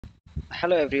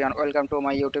Hello everyone, welcome to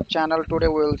my YouTube channel. Today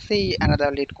we will see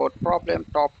another Leetcode problem,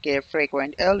 top k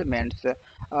frequent elements.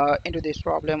 Into this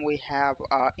problem we have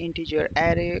an integer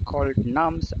array called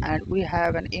nums and we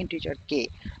have an integer k.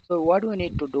 So what we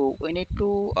need to do? We need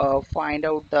to find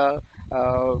out the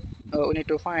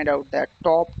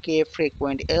top k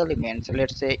frequent elements.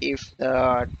 Let's say if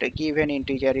the given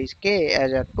integer is k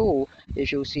as a 2.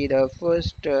 If you see the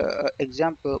first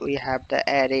example, we have the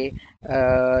array,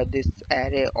 this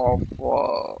array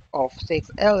of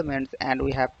 6 elements, and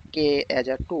we have k as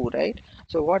a 2, right?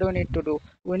 So what do we need to do?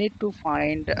 We need to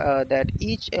find that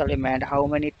each element how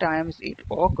many times it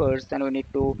occurs, and we need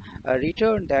to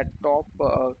return that top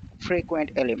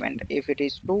frequent element. If it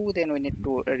is 2, then we need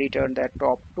to return that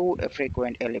top 2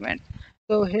 frequent element.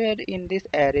 So here in this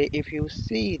array, if you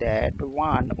see that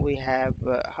 1, we have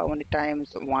how many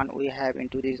times 1 we have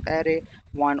into this array?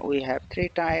 1 we have 3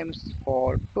 times,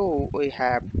 for 2 we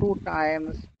have 2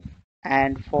 times,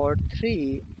 and for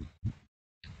 3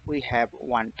 we have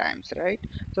 1 times, right?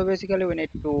 So basically we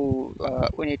need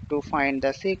to find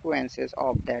the sequences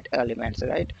of that elements,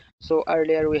 right? So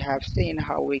earlier we have seen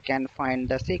how we can find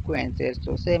the sequences,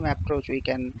 so same approach we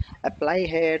can apply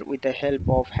here. With the help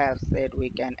of hash set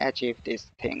we can achieve these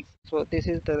things. So this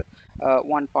is the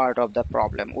one part of the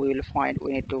problem. We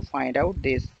need to find out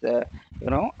this the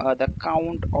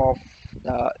count of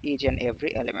the each and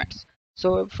every elements.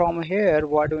 So from here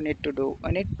what we need to do,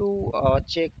 we need to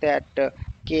check that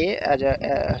k as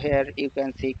a here you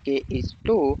can see k is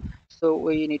 2. So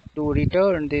we need to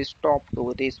return this top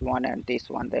 2, this one and this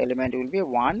one. The element will be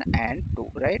 1 and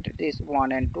 2, right? This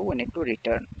 1 and 2 we need to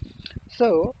return.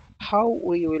 So how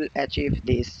we will achieve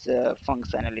this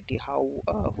functionality, how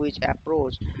which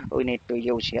approach we need to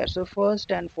use here? So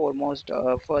first and foremost,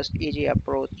 first easy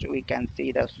approach, we can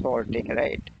see the sorting,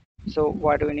 right? So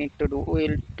what we need to do,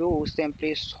 we'll do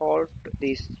simply sort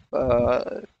these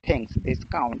things, this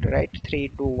count, right? 3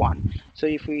 to 1. So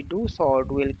if we do sort,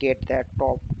 we'll get that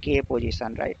top k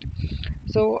position, right?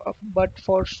 So but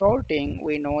for sorting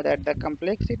we know that the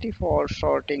complexity for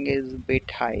sorting is bit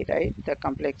high, right? The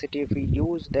complexity, if we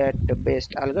use that the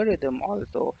best algorithm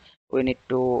also, we need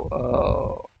to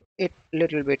it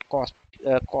little bit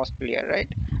costlier,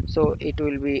 right? So it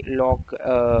will be log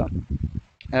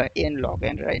n log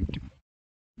n, right?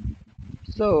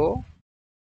 So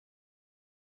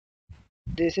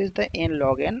this is the n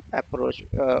log n approach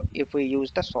if we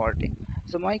use the sorting.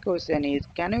 So my question is,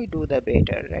 can we do the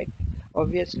better, right?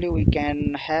 Obviously we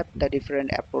can have the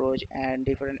different approach, and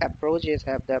different approaches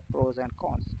have the pros and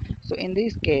cons. So in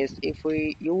this case, if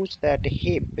we use that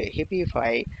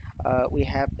heapify, we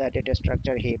have the data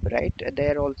structure heap, right?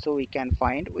 There also we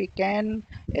can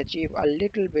achieve a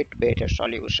little bit better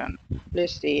solution.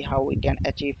 Let's see how we can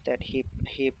achieve that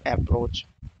heap approach.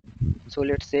 So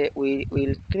let's say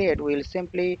we'll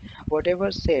simply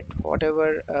whatever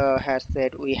has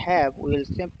said we have, we'll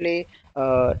simply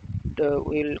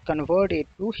we'll convert it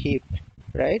to heap,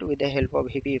 right, with the help of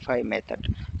heapify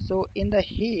method. So in the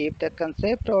heap, the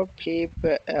concept of heap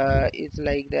is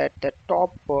like that the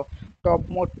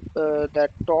the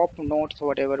top nodes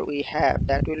whatever we have,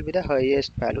 that will be the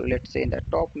highest value. Let's say in the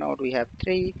top node we have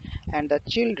 3, and the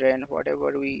children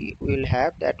whatever we will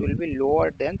have, that will be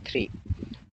lower than 3.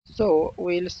 So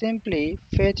we'll simply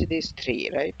fetch these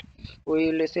 3, right?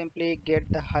 We'll simply get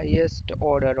the highest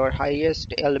order or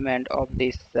highest element of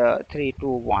this 3 to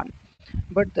 1.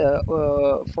 But the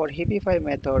for heapify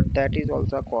method, that is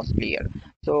also costlier.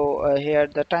 So here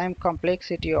the time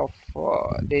complexity of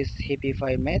this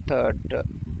heapify method,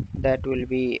 that will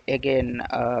be again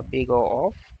big O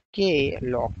of k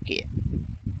log k.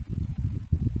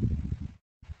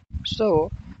 So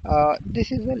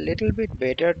this is a little bit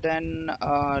better than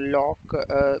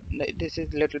this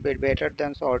is little bit better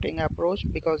than sorting approach,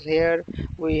 because here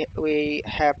we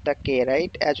have the k,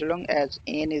 right? As long as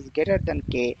n is greater than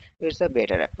k, it's a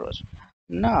better approach.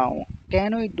 Now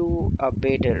can we do a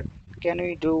better, can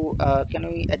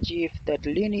we achieve that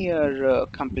linear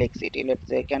complexity? Let's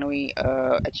say, can we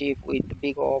achieve with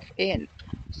big O of n?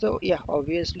 So yeah,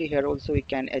 obviously here also we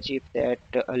can achieve that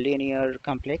linear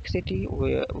complexity.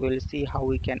 We'll see how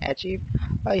we can achieve.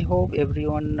 I hope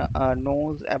everyone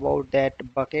knows about that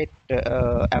bucket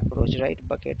approach, right?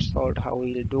 Bucket sort, how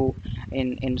we'll do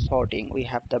in sorting. We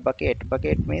have the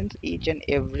bucket means each and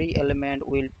every element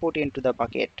we'll put into the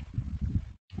bucket.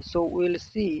 So we'll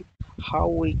see how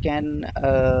we can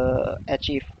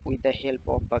achieve with the help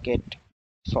of bucket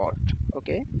sort.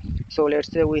 Okay, so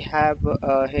let's say we have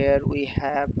here we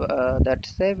have that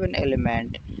 7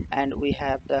 element, and we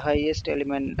have the highest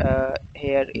element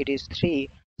here, it is 3.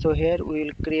 So here we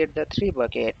will create the 3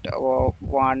 bucket of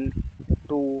 1,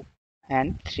 2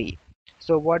 and 3.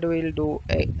 So what we will do,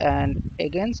 and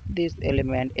against this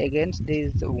element, against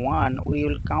this one, we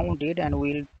will count it and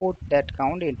we will put that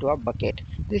count into a bucket.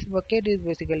 This bucket is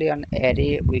basically an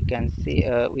array. We can see,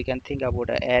 we can think about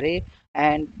an array,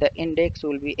 and the index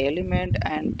will be element,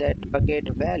 and that bucket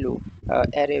value,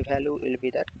 array value will be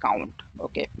that count.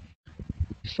 Okay,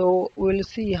 so we'll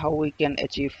see how we can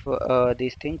achieve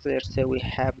these things. Let's say we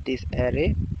have this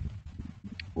array,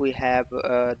 we have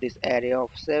this array of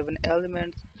 7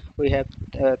 elements. We have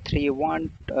 3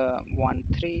 1 1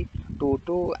 3 2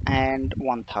 2 and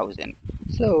 1000.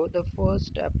 So the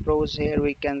first approach here,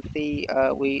 we can see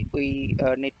we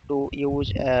need to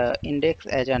use index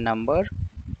as a number.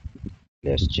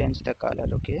 Let's change the color.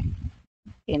 Okay,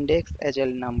 index as a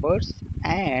numbers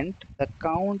and the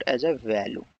count as a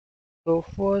value. So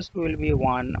first will be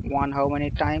 1. 1, how many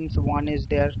times 1 is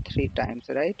there? 3 times,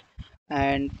 right?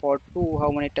 And for 2, how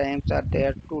many times are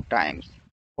there? 2 times.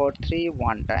 For 3,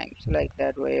 1 times. Like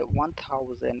that way,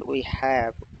 1000 we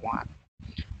have 1.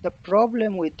 The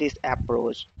problem with this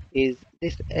approach is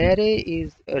this array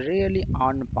is really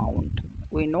unbound.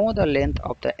 We know the length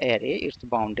of the array, it's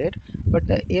bounded, but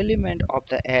the element of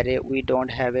the array we don't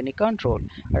have any control.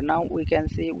 And now we can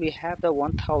see we have the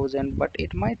 1000, but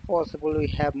it might possible we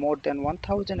have more than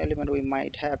 1000 element. We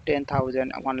might have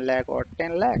 10,000, 1 lakh or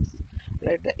 10 lakhs.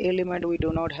 Right, the element we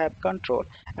do not have control,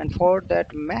 and for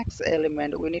that max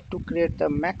element we need to create the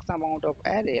max amount of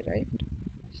array, right?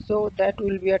 So that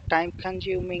will be a time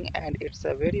consuming and it's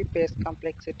a very base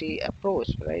complexity approach,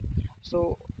 right?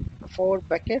 So for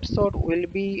bucket sort will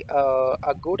be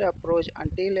a good approach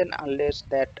until and unless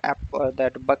that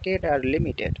bucket are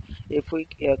limited. If we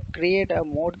create a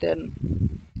more than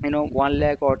 1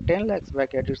 lakh or 10 lakhs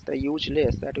bucket, it's the huge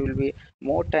list that will be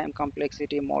more time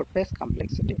complexity, more pace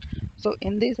complexity. So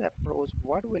in this approach,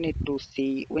 what we need to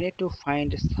see, we need to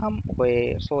find some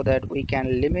way so that we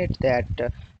can limit that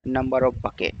number of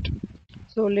bucket.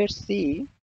 So let's see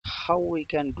how we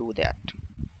can do that.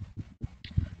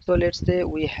 So let's say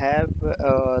we have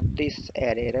this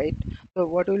array, right? So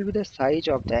what will be the size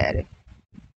of the array?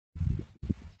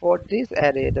 For this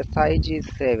array, the size is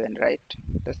 7, right?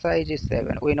 The size is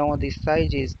 7. We know this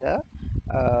size is the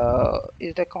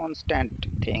constant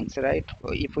things, right?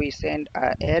 If we send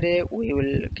an array, we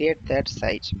will get that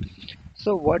size.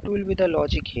 So what will be the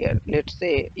logic here? Let's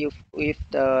say if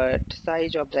the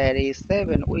size of the array is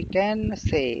 7, we can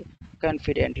say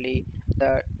confidently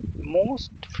the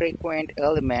most frequent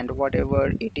element,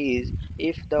 whatever it is,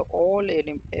 if the all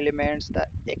elements are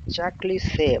exactly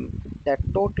same, that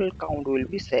total count will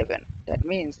be 7. That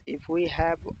means if we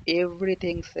have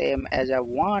everything same as a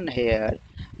 1 here,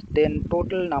 then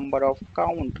total number of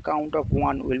count of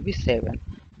 1 will be 7.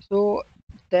 So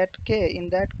in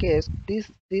that case,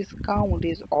 this count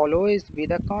is always be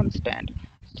the constant.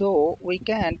 So we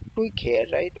can tweak here,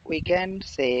 right?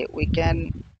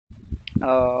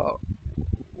 Uh,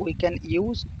 we can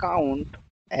use count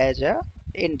as a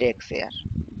index here.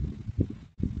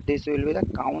 This will be the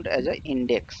count as a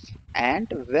index and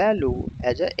value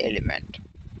as a element.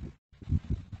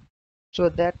 So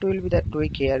that will be the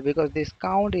trick here, because this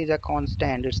count is a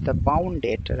constant, it's the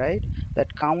bounded, right?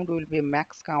 That count will be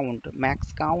max count.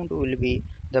 Max count will be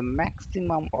the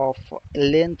maximum of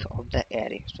length of the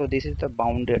array. So this is the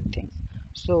bounded things.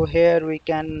 So here we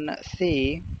can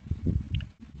see,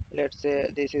 let's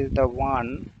say this is the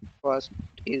one, first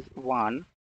is 1.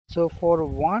 So for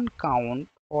one count,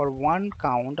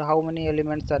 how many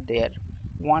elements are there?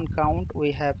 One count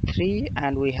we have 3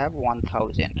 and we have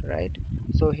 1000, right?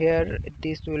 So here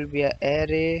this will be an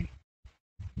array,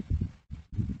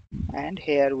 and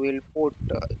here we'll put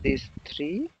this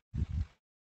 3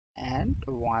 and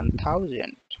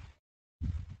 1000,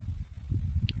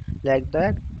 like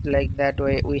that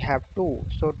way we have 2.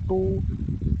 So 2,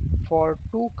 for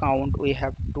 2 count we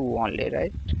have 2 only,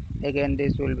 right? Again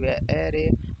this will be an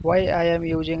array. Why I am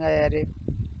using an array?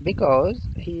 Because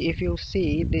if you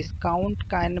see, this count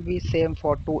can be same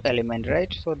for 2 element,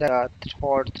 right? So that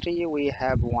for 3 we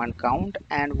have 1 count,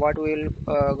 and what we'll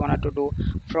gonna to do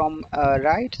from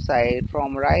right side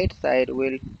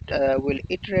we'll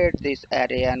iterate this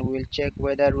array and we'll check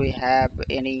whether we have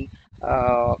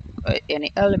uh,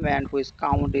 any element whose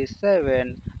count is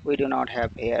 7. We do not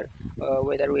have here.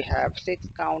 Whether we have 6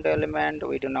 count element,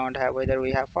 we do not have. Whether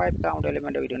we have 5 count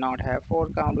element, we do not have. 4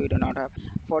 count, we do not have.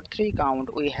 For 3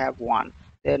 count we have 1.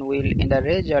 Then we'll, in the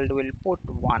result we'll put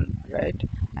 1, right?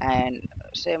 And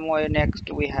same way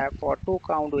next we have for 2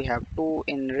 count we have 2,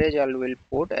 in result we'll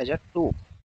put as a 2.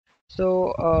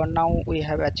 So now we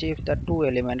have achieved the 2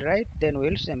 element, right? Then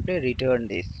we'll simply return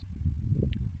this.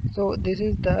 So this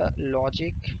is the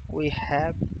logic we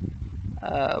have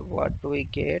what we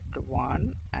get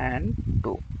 1 and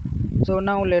 2. So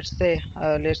now let's see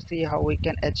how we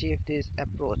can achieve this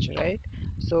approach, right?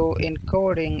 So in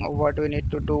coding, what we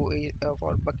need to do is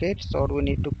for buckets, so we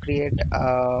need to create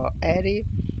array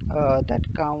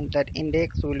that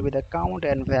index will be the count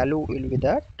and value will be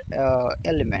that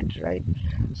element, right?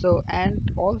 So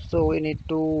and also we need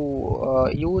to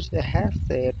use the hash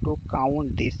set to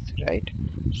count this, right?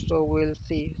 So we'll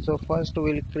see. So first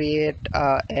we'll create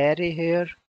array here.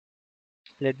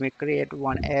 Let me create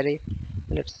one array.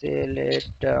 Let's say let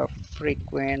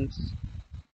frequency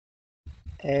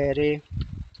array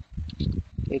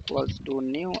equals to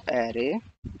new array.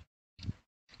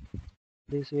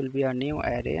 This will be a new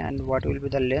array, and what will be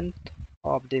the length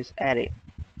of this array?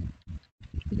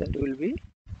 That will be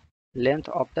length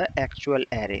of the actual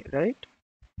array, right?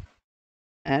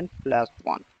 And plus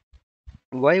 1.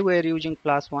 Why we're using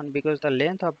plus 1? Because the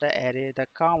length of the array, the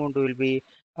count will be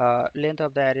length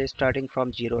of the array starting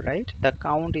from 0, right? The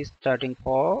count is starting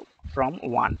from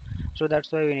 1, so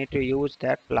that's why we need to use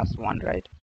that plus 1, right?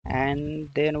 And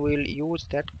then we'll use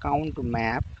that count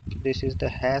map. This is the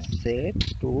hash set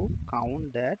to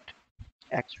count that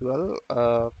actual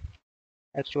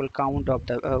actual count of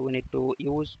the we need to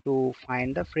use to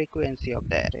find the frequency of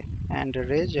the array. And the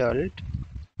result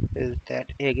is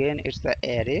that again it's the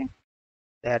array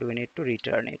that we need to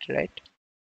return it, right?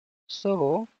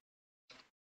 So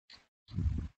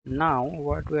now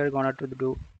what we are going to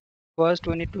do, first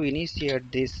we need to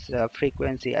initiate this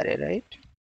frequency array, right?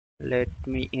 Let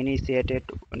me initiate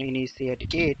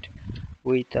it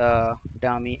with a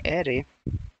dummy array.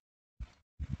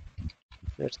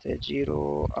 Let's say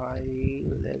 0 I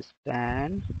less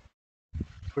than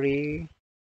frequency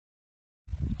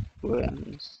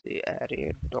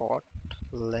array dot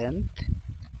length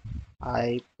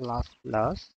I plus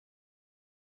plus.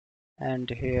 And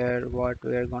here what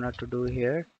we are going to do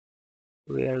here,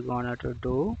 we are going to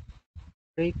do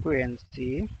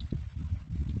frequency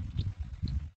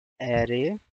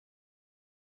array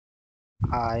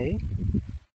I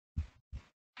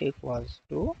equals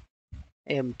to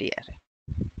empty array.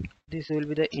 This will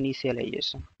be the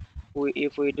initialization.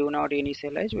 If we do not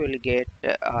initialize, we will get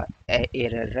a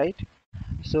error, right?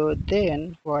 So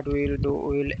then what we will do,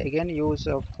 we will again use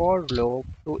a for loop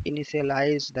to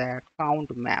initialize that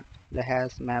count map, the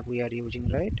hash map we are using,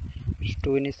 right? To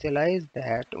initialize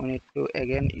that, we need to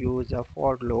again use a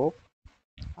for loop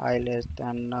I less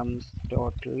than nums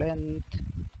dot length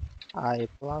I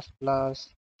plus plus.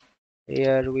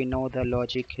 Here we know the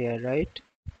logic here, right?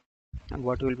 And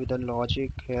what will be the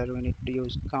logic here? We need to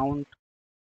use count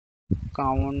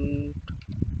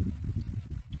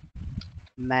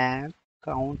map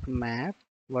count map,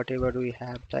 whatever we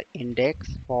have the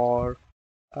index for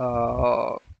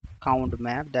count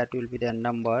map, that will be the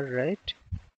number, right?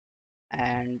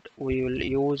 And we will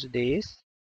use this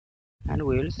and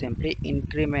we will simply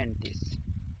increment this,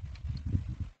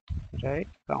 right?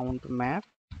 Count map,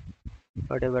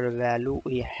 whatever value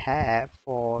we have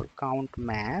for count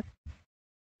map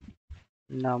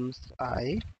nums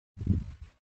I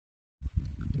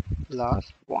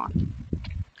plus 1.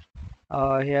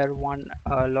 Here one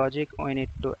logic we need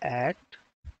to add,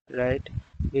 right?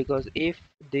 Because if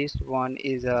this one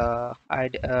is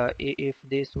if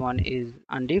this one is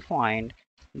undefined,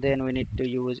 then we need to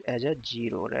use as a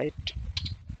 0, right?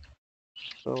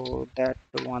 So that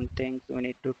one thing we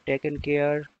need to take in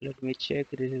care. Let me check.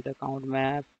 This is the count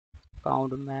map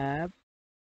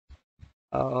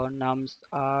nums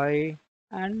I,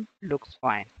 and looks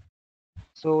fine.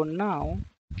 So now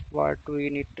what we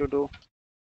need to do,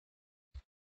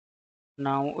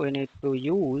 now we need to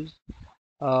use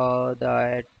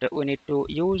that we need to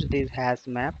use this hash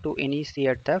map to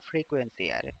initiate the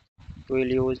frequency array. We'll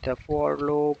use the for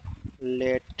loop.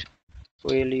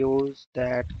 We'll use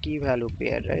that key value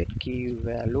pair, right? Key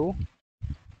value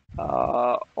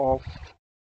of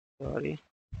sorry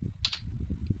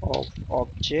of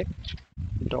object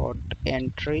dot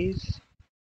entries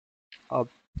of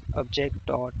object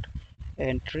dot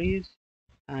entries,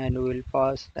 and we'll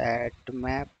pass that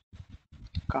map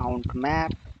count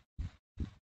map.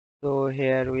 So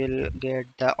here we'll get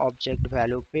the object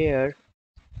value pair,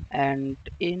 and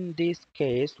in this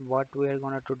case what we are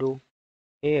going to do,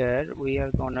 here we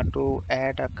are going to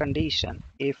add a condition.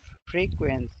 If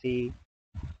frequency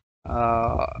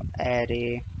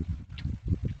array,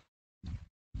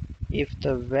 if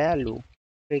the value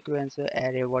frequency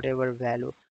array whatever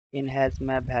value in hash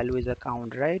map value is a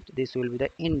count, right? This will be the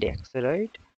index,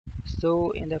 right?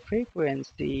 So in the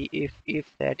frequency, if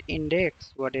that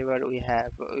index whatever we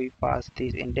have, we pass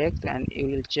this index and it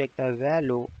will check the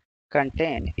value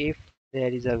contain. If there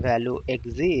is a value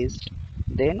exist,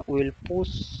 then we'll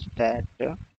push that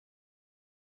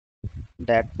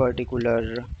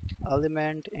particular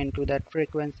element into that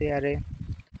frequency array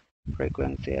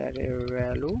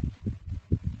value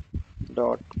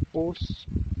dot push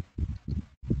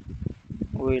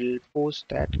will push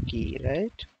that key,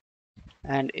 right?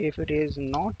 And if it is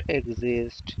not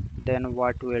exist, then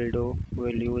what we'll do,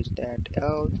 we'll use that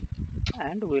else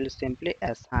and we'll simply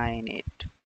assign it.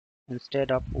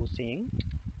 Instead of pushing,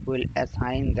 we'll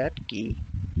assign that key.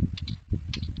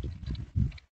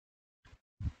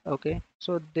 Okay,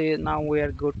 so now we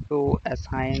are good to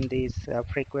assign this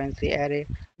frequency array.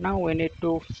 Now we need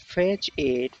to fetch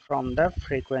it from the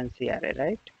frequency array,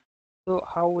 right? So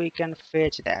how we can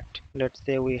fetch that? Let's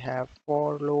say we have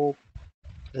for loop,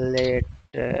 let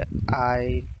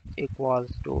I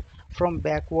equals to, from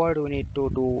backward we need to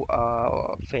do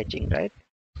fetching, right?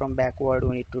 From backward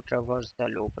we need to traverse the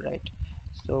loop, right?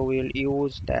 So we'll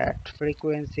use that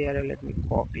frequency array. Let me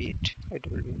copy it,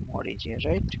 it will be more easier,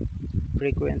 right?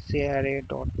 Frequency array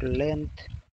dot length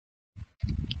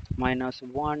minus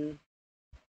 1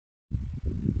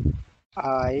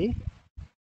 I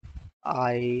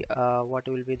what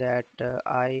will be that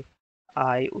I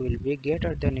will be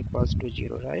greater than equals to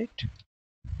 0, right?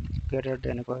 Greater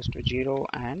than equals to 0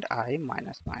 and I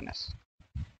minus minus.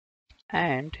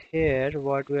 And here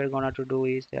what we are gonna to do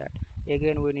is that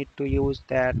again we need to use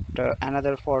that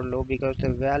another for loop, because the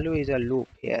value is a loop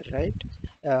here, right?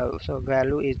 So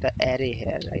value is the array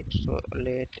here, right? So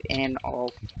let n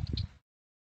of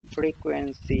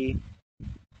frequency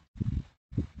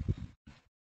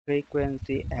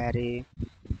array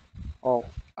of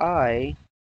I,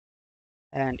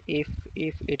 and if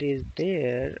it is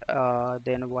there,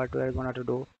 then what we are going to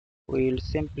do, we will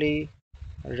simply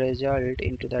result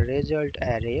into the result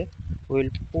array, we will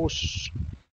push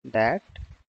that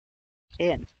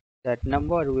n, that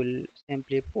number will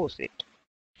simply push it,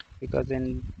 because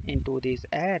into this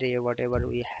array whatever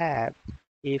we have,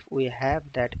 if we have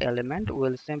that element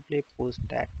we'll simply push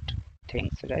that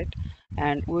things, right?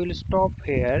 And we'll stop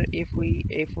here if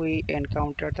we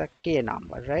encounter the k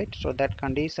number, right? So that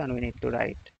condition we need to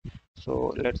write.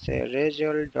 So let's say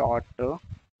result dot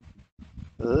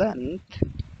length,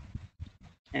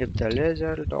 if the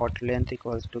result dot length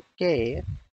equals to k,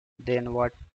 then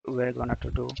what we're gonna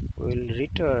to do, we'll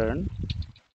return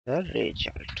the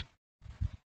result.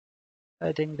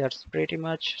 I think that's pretty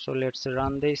much. So let's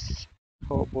run this.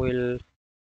 Hope we'll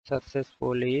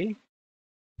successfully.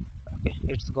 Okay,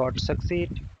 it's got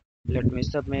succeed. Let me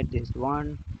submit this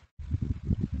one.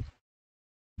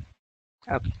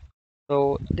 Okay,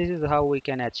 so this is how we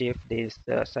can achieve this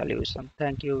solution.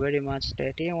 Thank you very much.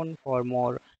 Stay tuned for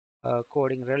more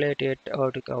coding related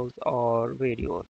articles or videos.